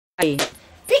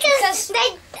Because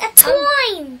they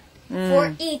twine.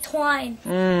 4E twine.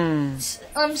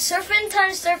 Surfing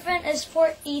times surfing is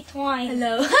 4E twine.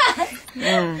 Hello.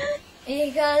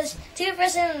 Because two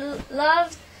person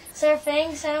loved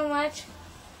surfing so much.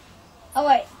 Oh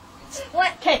wait.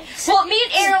 What? Okay, well, me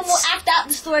and Aaron will act out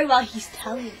the story while he's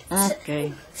telling it.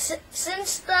 Okay.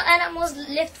 Since the animals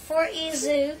lived 4E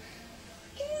zoo,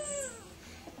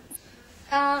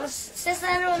 since the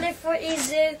animals lived 4E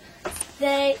zoo,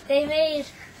 they made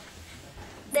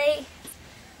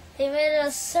a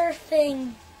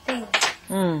surfing thing.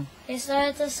 They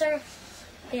started to surf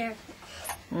there.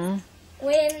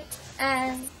 When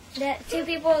that two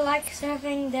people like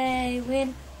surfing, they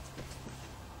went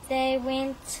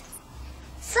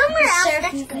Somewhere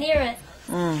else. surf near it,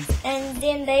 and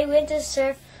then they went to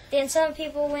surf. Then some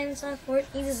people went to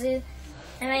 4E zoo,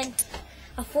 and made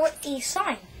a 4E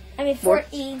sign. I mean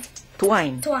 4E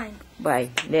Twine. twine. Bye.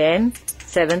 Then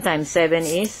 7 times 7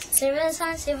 is 7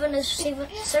 times 7 is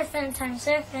surfing times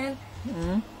surfing,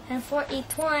 and 4E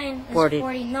twine is 40.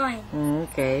 49.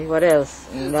 Okay. What else?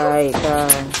 Like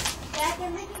Dad,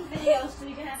 I'm making videos, so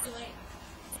you're gonna have to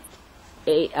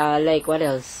wait. like what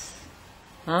else?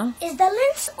 Huh? Is the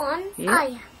lens on? Yeah. Oh,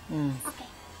 yeah. Okay.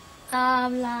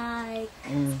 Like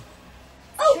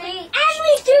Oh, and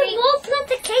we do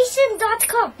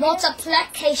multiplication.com.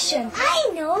 multiplication. I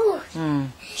know.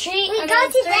 Tree. We go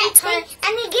to that thing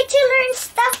and we get to learn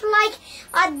stuff like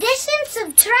addition,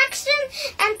 subtraction,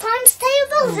 and times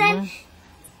tables,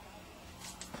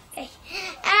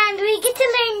 and we get to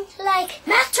learn like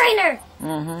math trainer.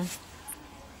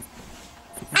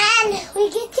 And we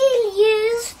get to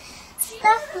use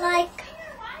stuff like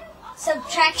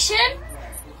Subtraction,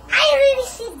 I already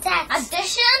said that.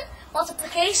 addition,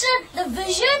 multiplication,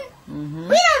 division.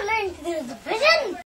 We don't learn to do division.